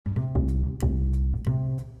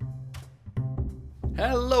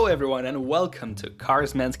Hello everyone and welcome to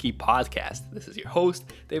Karsmensky Podcast. This is your host,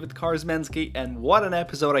 David Karsmensky, and what an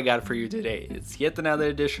episode I got for you today. It's yet another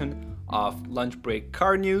edition of Lunch Break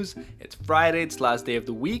Car News. It's Friday, it's last day of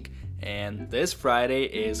the week, and this Friday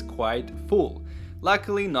is quite full.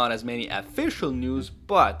 Luckily, not as many official news,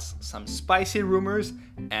 but some spicy rumors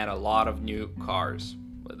and a lot of new cars.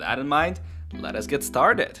 With that in mind, let us get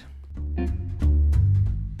started.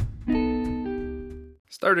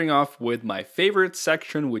 Starting off with my favorite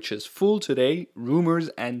section, which is full today, rumors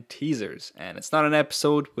and teasers. And it's not an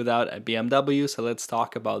episode without a BMW, so let's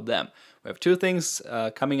talk about them. We have two things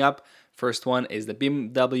coming up. First one is the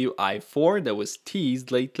BMW i4 that was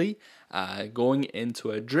teased lately, going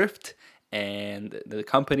into a drift. And the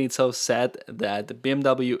company itself said that the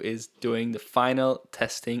BMW is doing the final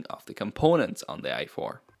testing of the components on the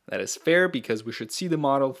i4. That is fair because we should see the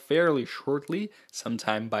model fairly shortly,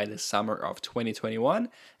 sometime by the summer of 2021,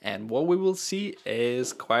 and what we will see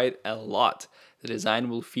is quite a lot. The design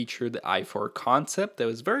will feature the i4 concept that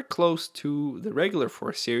was very close to the regular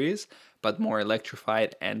 4 Series, but more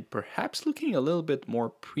electrified and perhaps looking a little bit more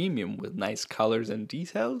premium with nice colors and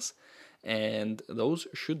details, and those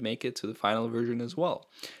should make it to the final version as well.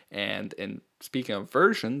 And speaking of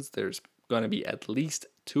versions, there's going to be at least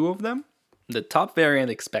 2 of them. The top variant,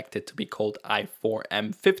 expected to be called i4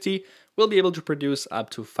 M50, will be able to produce up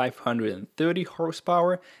to 530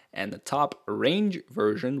 horsepower, and the top range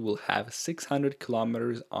version will have 600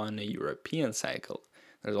 kilometers on a European cycle.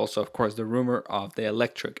 There's also, of course, the rumor of the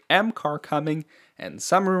electric M car coming, and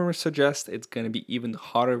some rumors suggest it's going to be even the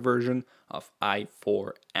hotter version of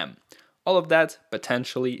i4M. All of that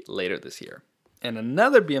potentially later this year. And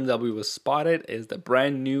another BMW was spotted is the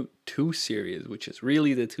brand new 2 Series, which is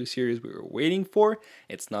really the 2 Series we were waiting for.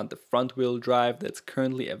 It's not the front wheel drive that's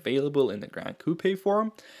currently available in the Grand Coupe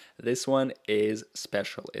form. This one is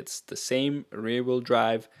special. It's the same rear wheel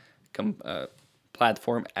drive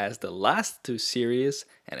platform as the last 2 Series,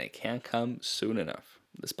 and it can't come soon enough.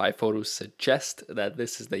 The spy photos suggest that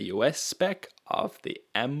this is the US spec of the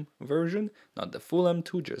M version, not the full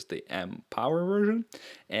M2, just the M Power version.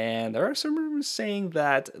 And there are some rumors saying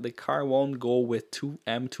that the car won't go with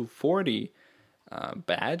M240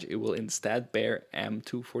 badge. It will instead bear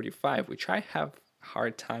M245, which I have a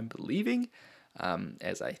hard time believing,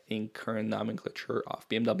 as I think current nomenclature of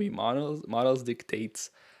BMW models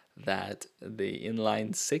dictates that the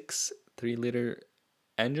inline 6 3-liter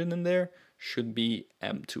engine in there should be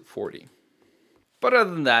M240. But other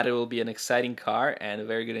than that, it will be an exciting car and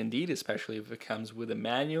very good indeed, especially if it comes with a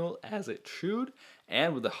manual as it should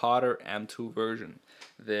and with the hotter M2 version.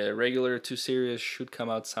 The regular 2 Series should come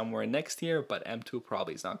out somewhere next year, but M2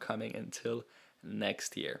 probably is not coming until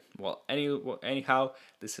next year. Anyhow,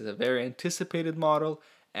 this is a very anticipated model,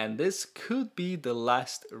 and this could be the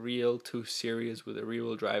last real 2 Series with a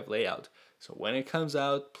rear-wheel drive layout. So when it comes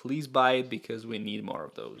out, please buy it because we need more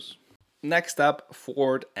of those. Next up,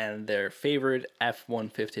 Ford and their favorite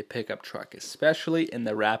F-150 pickup truck, especially in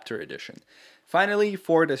the Raptor edition. Finally,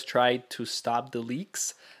 Ford has tried to stop the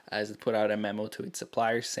leaks as it put out a memo to its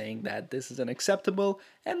suppliers saying that this is unacceptable.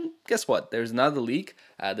 And guess what? There's another leak.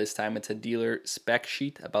 This time it's a dealer spec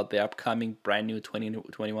sheet about the upcoming brand new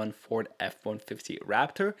 2021 Ford F-150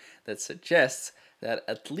 Raptor that suggests that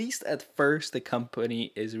at least at first the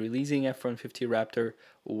company is releasing F-150 Raptor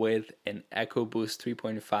with an EcoBoost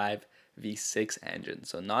 3.5 V6 engine.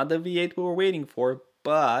 So not the V8 we were waiting for,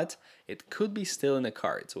 but it could be still in the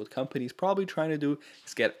cards. So what company is probably trying to do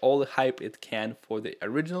is get all the hype it can for the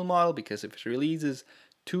original model, because if it releases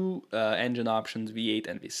 2 engine options, V8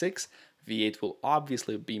 and V6, V8 will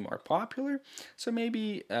obviously be more popular. So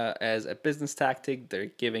maybe as a business tactic, they're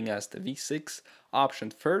giving us the V6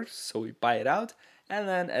 option first, so we buy it out, and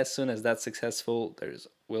then as soon as that's successful, there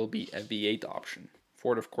will be a V8 option.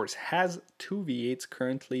 Ford, of course, has 2 V8s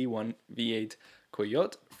currently, one V8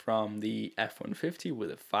 Coyote from the F-150 with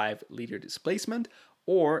a 5-liter displacement,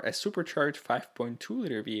 or a supercharged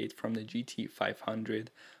 5.2-liter V8 from the GT500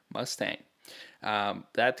 Mustang.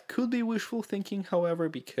 That could be wishful thinking, however,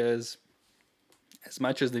 because as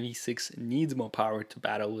much as the V6 needs more power to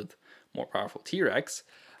battle with more powerful T-Rex,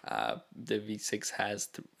 the V6 has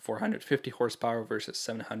 450 horsepower versus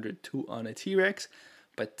 702 on a T-Rex.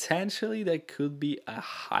 Potentially, there could be a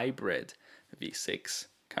hybrid V6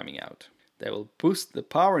 coming out that will boost the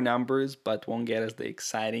power numbers but won't get us the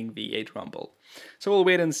exciting V8 rumble. So we'll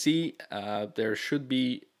wait and see. There should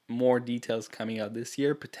be more details coming out this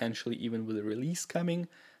year, potentially even with a release coming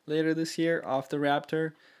later this year of the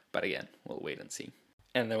Raptor. But again, we'll wait and see.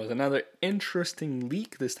 And there was another interesting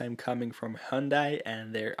leak, this time coming from Hyundai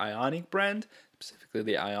and their Ioniq brand. specifically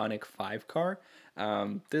the Ioniq 5 car.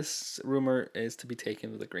 This rumor is to be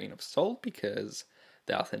taken with a grain of salt because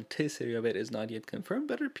the authenticity of it is not yet confirmed,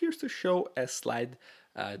 but it appears to show a slide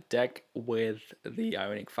deck with the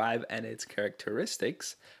Ioniq 5 and its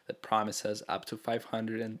characteristics that promises up to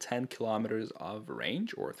 510 kilometers of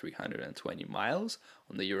range or 320 miles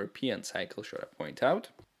on the European cycle, should I point out.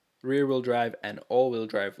 Rear-wheel drive and all-wheel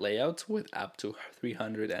drive layouts with up to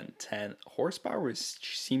 310 horsepower, which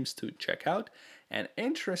seems to check out. And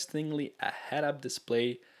interestingly, a head-up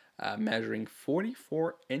display measuring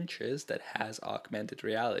 44 inches that has augmented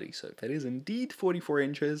reality. So if it is indeed 44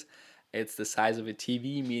 inches, it's the size of a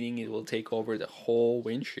TV, meaning it will take over the whole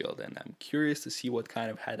windshield. And I'm curious to see what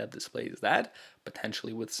kind of head-up display is that,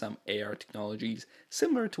 potentially with some AR technologies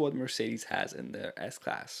similar to what Mercedes has in their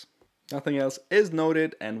S-Class. Nothing else is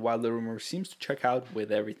noted, and while the rumor seems to check out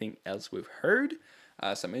with everything else we've heard,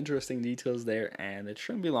 some interesting details there, and it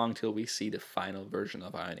shouldn't be long till we see the final version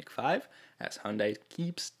of Ioniq 5, as Hyundai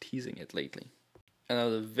keeps teasing it lately.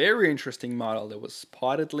 Another very interesting model that was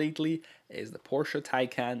spotted lately is the Porsche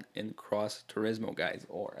Taycan in Cross Turismo, guys,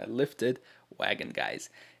 or a lifted wagon, guys.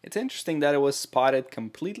 It's interesting that it was spotted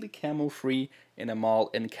completely camo-free in a mall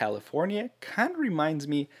in California. Kind of reminds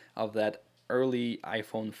me of that early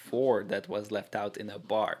iPhone 4 that was left out in a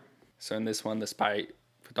bar. So in this one, the spy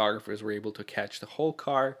photographers were able to catch the whole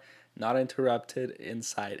car, not interrupted,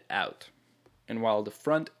 inside out. And while the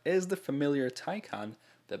front is the familiar Taycan,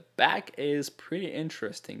 the back is pretty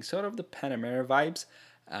interesting, sort of the Panamera vibes,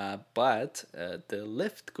 but the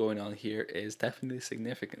lift going on here is definitely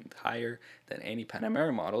significant, higher than any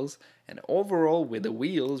Panamera models, and overall with the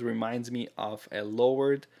wheels reminds me of a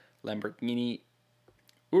lowered Lamborghini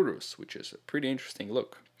Urus, which is a pretty interesting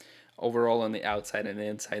look. Overall, on the outside and the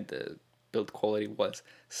inside, the build quality was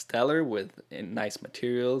stellar with nice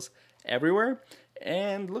materials everywhere,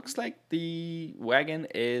 and looks like the wagon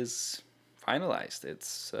is finalized.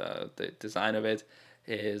 It's the design of it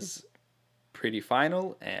is pretty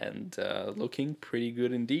final and looking pretty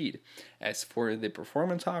good indeed. As for the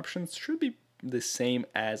performance options, should be the same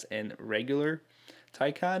as in regular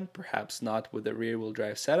Taycan, perhaps not with the rear-wheel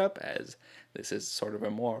drive setup, as this is sort of a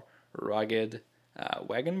more rugged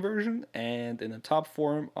wagon version, and in the top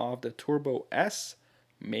form of the Turbo S,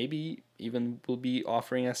 maybe even will be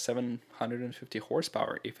offering us 750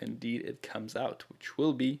 horsepower if indeed it comes out, which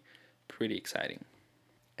will be pretty exciting.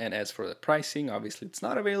 And as for the pricing, obviously it's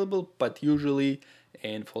not available, but usually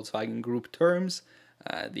in Volkswagen Group terms,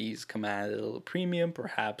 these command a little premium,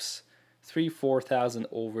 perhaps 3,000-4,000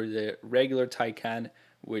 over the regular Taycan,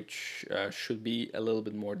 which should be a little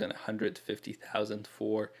bit more than 150,000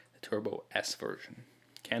 for the Turbo S version.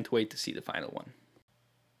 Can't wait to see the final one.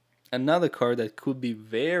 Another car that could be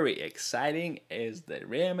very exciting is the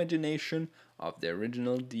reimagination of the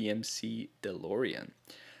original DMC DeLorean.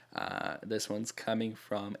 This one's coming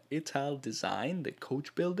from Italdesign, the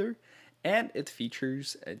coach builder, and it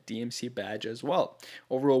features a DMC badge as well.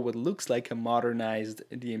 Overall, what looks like a modernized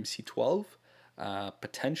DMC 12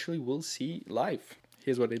 potentially will see life.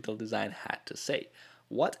 Here's what Italdesign had to say.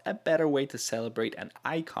 What a better way to celebrate an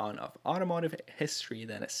icon of automotive history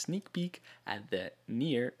than a sneak peek at the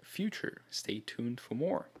near future. Stay tuned for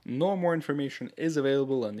more. No more information is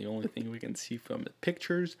available, and the only thing we can see from the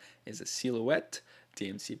pictures is a silhouette,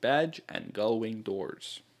 DMC badge, and gull-wing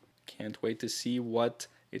doors. Can't wait to see what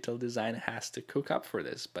Italdesign has to cook up for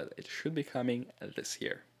this, but it should be coming this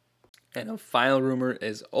year. And a final rumor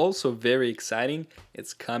is also very exciting.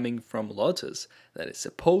 It's coming from Lotus, that is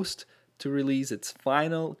supposed to release its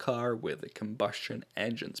final car with the combustion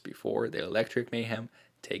engines before the electric mayhem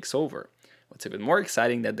takes over. What's even more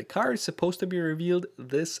exciting, that the car is supposed to be revealed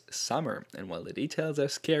this summer, and while the details are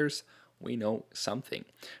scarce, we know something.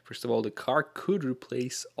 First of all, the car could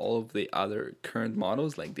replace all of the other current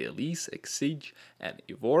models like the Elise, Exige, and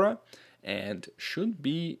Evora, and should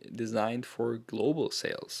be designed for global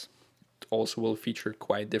sales. It also will feature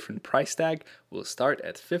quite different price tag. Will start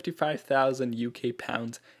at 55,000 UK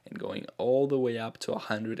pounds and going all the way up to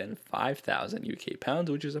 105,000 UK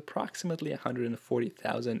pounds, which is approximately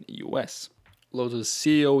 140,000 US. Lotus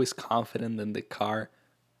CEO is confident that the car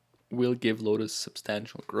will give Lotus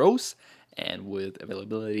substantial growth, and with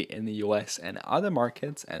availability in the US and other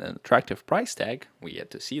markets and an attractive price tag, we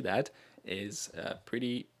yet to see that, is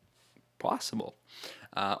pretty possible.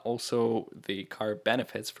 Also, the car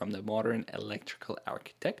benefits from the modern electrical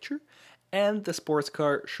architecture, and the sports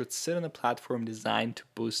car should sit on a platform designed to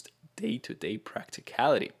boost day-to-day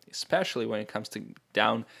practicality, especially when it comes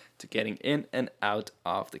down to getting in and out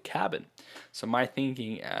of the cabin. So my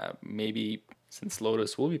thinking, maybe since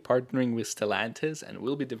Lotus will be partnering with Stellantis and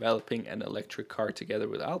will be developing an electric car together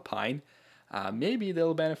with Alpine, Maybe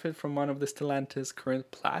they'll benefit from one of the Stellantis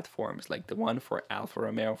current platforms, like the one for Alfa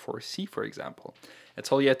Romeo 4C, for example.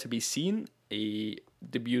 It's all yet to be seen. A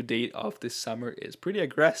debut date of this summer is pretty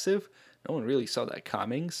aggressive. No one really saw that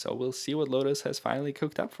coming, so we'll see what Lotus has finally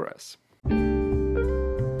cooked up for us.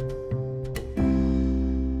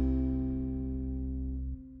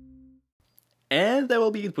 And that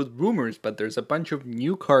will be it with rumors, but there's a bunch of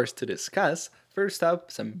new cars to discuss. First up,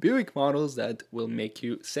 some Buick models that will make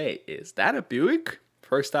you say, is that a Buick?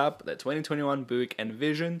 First up, the 2021 Buick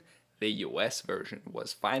Envision. The US version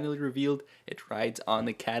was finally revealed. It rides on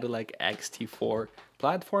the Cadillac XT4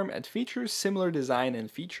 platform and features similar design and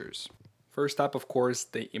features. First up, of course,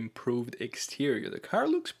 the improved exterior. The car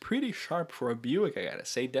looks pretty sharp for a Buick, I gotta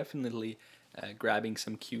say. Definitely grabbing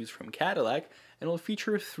some cues from Cadillac, and will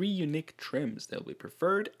feature 3 unique trims. They'll be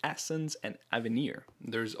Preferred, Essence, and Avenir.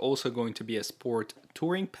 There's also going to be a sport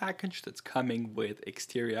touring package that's coming with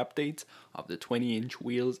exterior updates of the 20-inch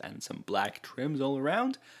wheels and some black trims all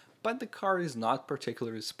around, but the car is not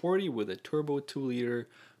particularly sporty, with a turbo 2-liter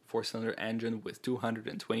 4-cylinder engine with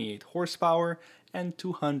 228 horsepower and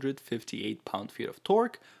 258 pound-feet of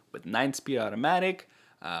torque, with 9-speed automatic,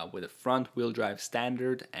 with a front-wheel drive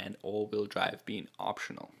standard and all-wheel drive being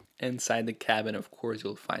optional. Inside the cabin, of course,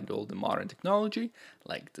 you'll find all the modern technology,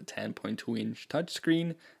 like the 10.2-inch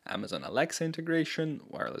touchscreen, Amazon Alexa integration,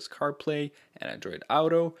 wireless CarPlay, and Android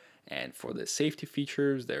Auto. And for the safety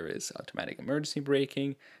features, there is automatic emergency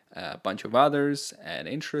braking, a bunch of others, and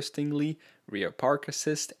interestingly, rear park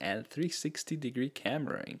assist and 360-degree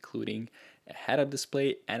camera, including a head-up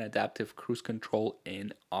display and adaptive cruise control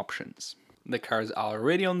in options. The cars are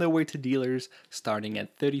already on their way to dealers, starting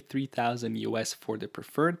at $33,000 US for the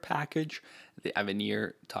preferred package. The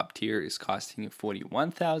Avenir top tier is costing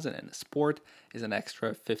 $41,000, and the Sport is an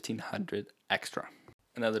extra $1,500 extra.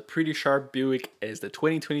 Another pretty sharp Buick is the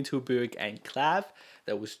 2022 Buick Enclave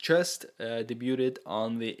that was just debuted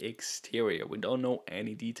on the exterior. We don't know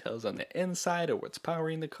any details on the inside or what's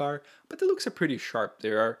powering the car, but it looks pretty sharp. They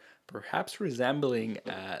are perhaps resembling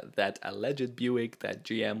that alleged Buick that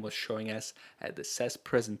GM was showing us at the CES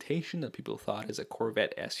presentation that people thought is a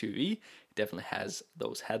Corvette SUV. It definitely has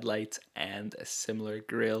those headlights and a similar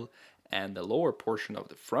grille and the lower portion of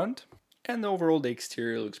the front. And overall, the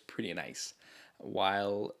exterior looks pretty nice.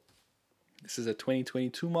 While this is a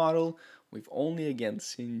 2022 model, we've only again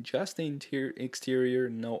seen just the exterior,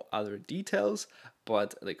 no other details,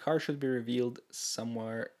 but the car should be revealed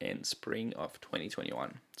somewhere in spring of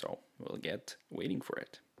 2021, so we'll get waiting for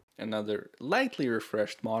it. Another lightly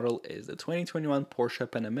refreshed model is the 2021 Porsche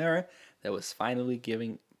Panamera that was finally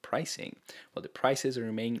giving pricing. While the prices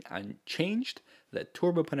remain unchanged, the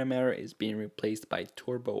Turbo Panamera is being replaced by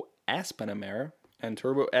Turbo S Panamera. And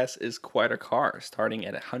Turbo S is quite a car, starting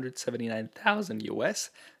at $179,000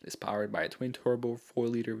 US. It is powered by a twin-turbo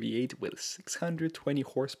 4-liter V8 with 620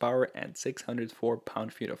 horsepower and 604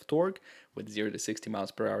 pound-feet of torque, with 0 to 60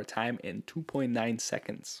 miles per hour time in 2.9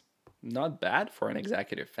 seconds. Not bad for an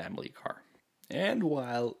executive family car. And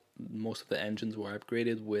while most of the engines were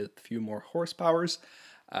upgraded with a few more horsepowers,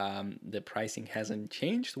 the pricing hasn't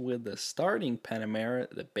changed, with the starting Panamera,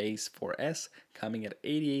 the base 4S, coming at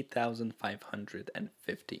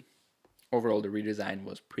 $88,550. Overall, the redesign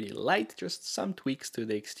was pretty light, just some tweaks to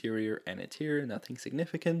the exterior and interior, nothing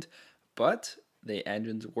significant, but the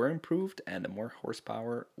engines were improved and the more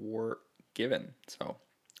horsepower were given. So,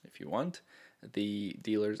 if you want, the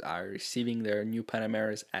dealers are receiving their new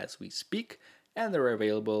Panameras as we speak, and they're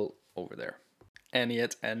available over there. And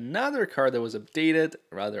yet another car that was updated,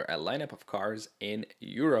 rather a lineup of cars in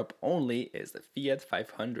Europe only, is the Fiat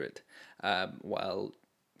 500. While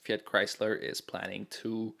Fiat Chrysler is planning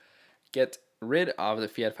to get rid of the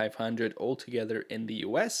Fiat 500 altogether in the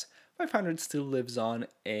US, 500 still lives on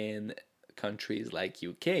in countries like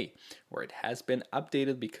UK, where it has been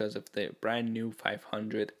updated because of the brand new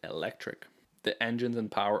 500 electric. The engines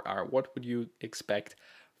and power are what would you expect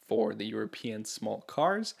for the European small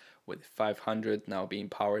cars, with 500 now being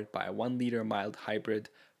powered by a 1-liter mild hybrid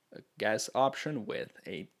gas option with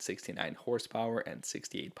a 69 horsepower and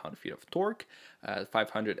 68 pound-feet of torque.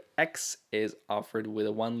 500X is offered with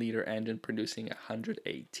a 1-liter engine producing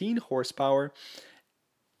 118 horsepower,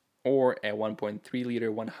 or a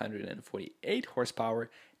 1.3-liter 148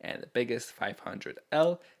 horsepower, and the biggest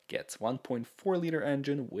 500L gets 1.4-liter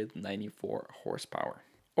engine with 94 horsepower.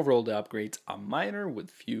 Overall, the upgrades are minor, with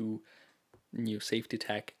few new safety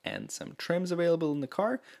tech and some trims available in the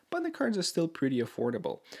car, but the cars are still pretty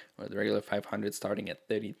affordable, with the regular 500 starting at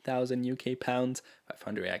 30,000 UK pounds,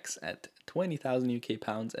 500X at 20,000 UK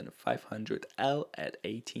pounds, and 500L at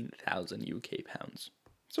 18,000 UK pounds.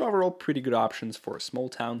 So overall, pretty good options for a small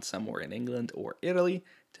town somewhere in England or Italy,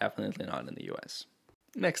 definitely not in the US.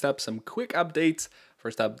 Next up, some quick updates.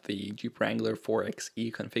 First up, the Jeep Wrangler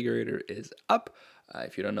 4xe configurator is up.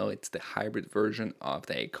 If you don't know, it's the hybrid version of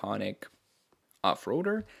the iconic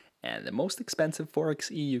off-roader, and the most expensive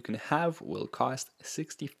 4xe you can have will cost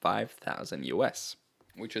 $65,000 US,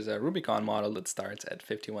 which is a Rubicon model that starts at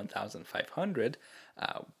 $51,500,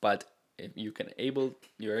 but if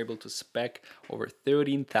you're able to spec over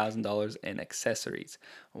 $13,000 in accessories,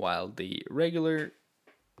 while the regular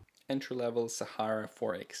entry-level Sahara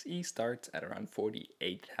 4xe starts at around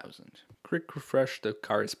 $48,000. Quick refresh, the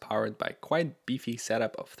car is powered by quite beefy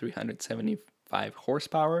setup of 375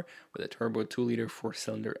 horsepower with a turbo 2-liter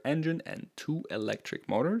 4-cylinder engine and 2 electric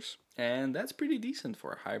motors. And that's pretty decent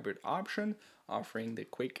for a hybrid option, offering the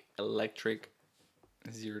quick electric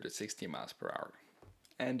 0 to 60 miles per hour.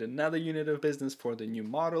 And another unit of business for the new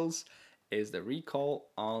models is the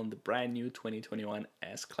recall on the brand new 2021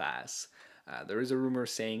 S-Class. There is a rumor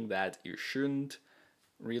saying that you shouldn't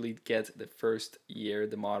really get the first year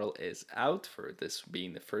the model is out, for this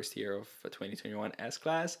being the first year of a 2021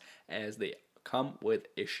 S-Class, as they come with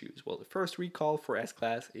issues. Well, the first recall for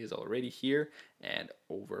S-Class is already here, and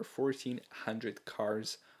over 1,400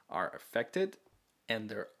 cars are affected, and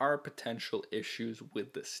there are potential issues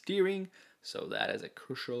with the steering, so that is a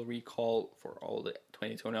crucial recall for all the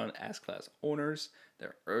 2021 S-Class owners.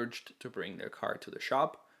 They're urged to bring their car to the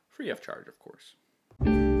shop, free of charge, of course.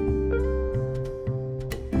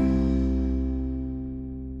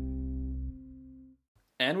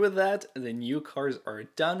 And with that, the new cars are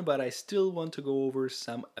done, but I still want to go over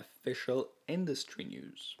some official industry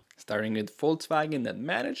news. Starting with Volkswagen, that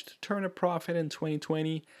managed to turn a profit in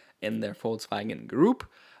 2020 in their Volkswagen Group,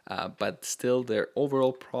 but still their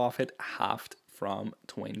overall profit halved from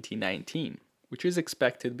 2019, which is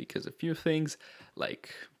expected because a few things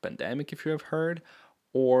like pandemic, if you have heard,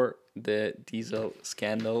 or the diesel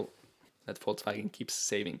scandal that Volkswagen keeps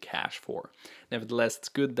saving cash for. Nevertheless, it's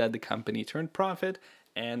good that the company turned profit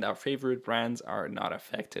and our favorite brands are not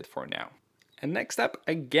affected for now. And next up,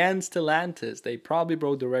 again, Stellantis. They probably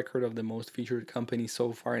broke the record of the most featured company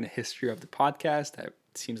so far in the history of the podcast. It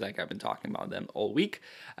seems like I've been talking about them all week.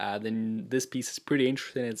 Then this piece is pretty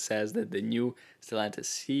interesting. It says that the new Stellantis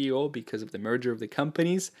CEO, because of the merger of the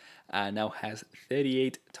companies, now has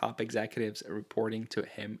 38 top executives reporting to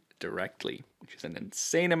him directly, which is an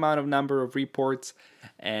insane number of reports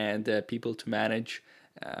and people to manage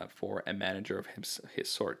for a manager of his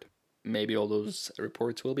sort. Maybe all those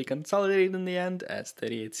reports will be consolidated in the end, as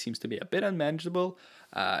 38 seems to be a bit unmanageable,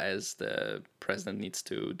 as the president needs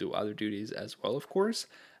to do other duties as well, of course,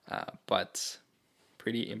 but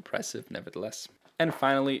pretty impressive nevertheless. And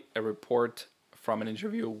finally, a report from an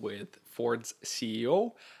interview with Ford's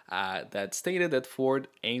CEO that stated that Ford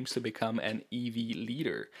aims to become an EV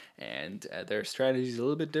leader, and their strategy is a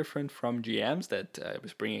little bit different from GM's that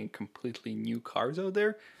was bringing completely new cars out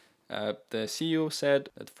there. The CEO said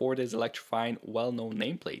that Ford is electrifying well-known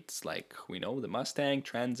nameplates like we know the Mustang,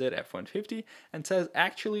 Transit, F-150, and says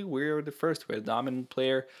actually we're the dominant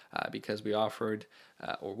player because we offered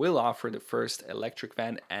or will offer the first electric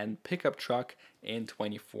van and pickup truck in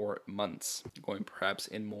 24 months, going perhaps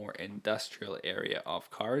in more industrial area of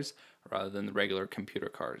cars rather than the regular computer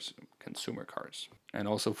cars, consumer cars. And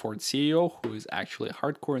also Ford CEO, who is actually a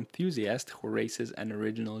hardcore enthusiast who races an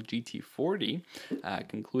original GT40,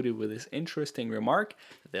 concluded with this interesting remark: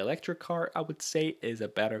 the electric car, I would say, is a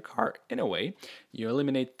better car in a way. You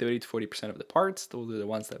eliminate 30 to 40% of the parts. Those are the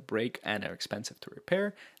ones that break and are expensive to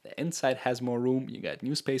repair. The inside has more room. You got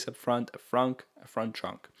new space up front, a front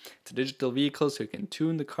trunk. It's a digital vehicle, so you can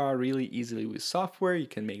tune the car really easily with software. You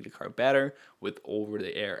can make the car better with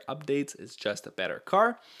over-the-air updates. It's just a better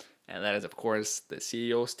car. And that is, of course, the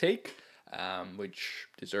CEO's take, which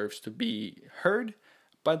deserves to be heard,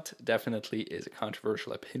 but definitely is a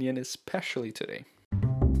controversial opinion, especially today.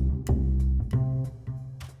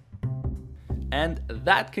 And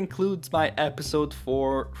that concludes my episode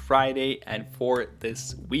for Friday and for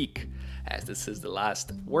this week. As this is the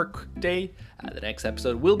last work day, the next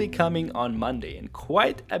episode will be coming on Monday. And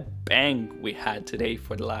quite a bang we had today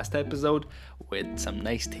for the last episode, with some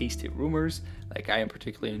nice tasty rumors. Like I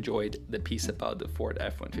particularly enjoyed the piece about the Ford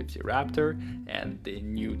F-150 Raptor and the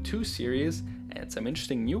new 2 Series, and some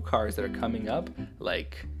interesting new cars that are coming up,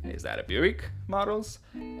 like, is that a Buick models?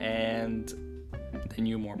 And the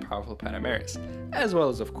new, more powerful Panameras, as well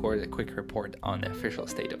as, of course, a quick report on the official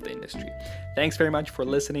state of the industry. Thanks very much for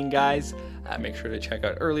listening, guys. Make sure to check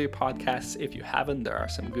out earlier podcasts if you haven't. There are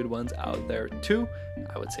some good ones out there too.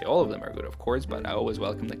 I would say all of them are good, of course, but I always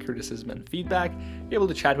welcome the criticism and feedback. Be able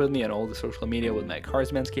to chat with me on all the social media with my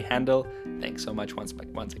Karsmensky handle. Thanks so much once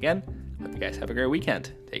again. Hope you guys have a great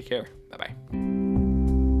weekend. Take care. Bye-bye.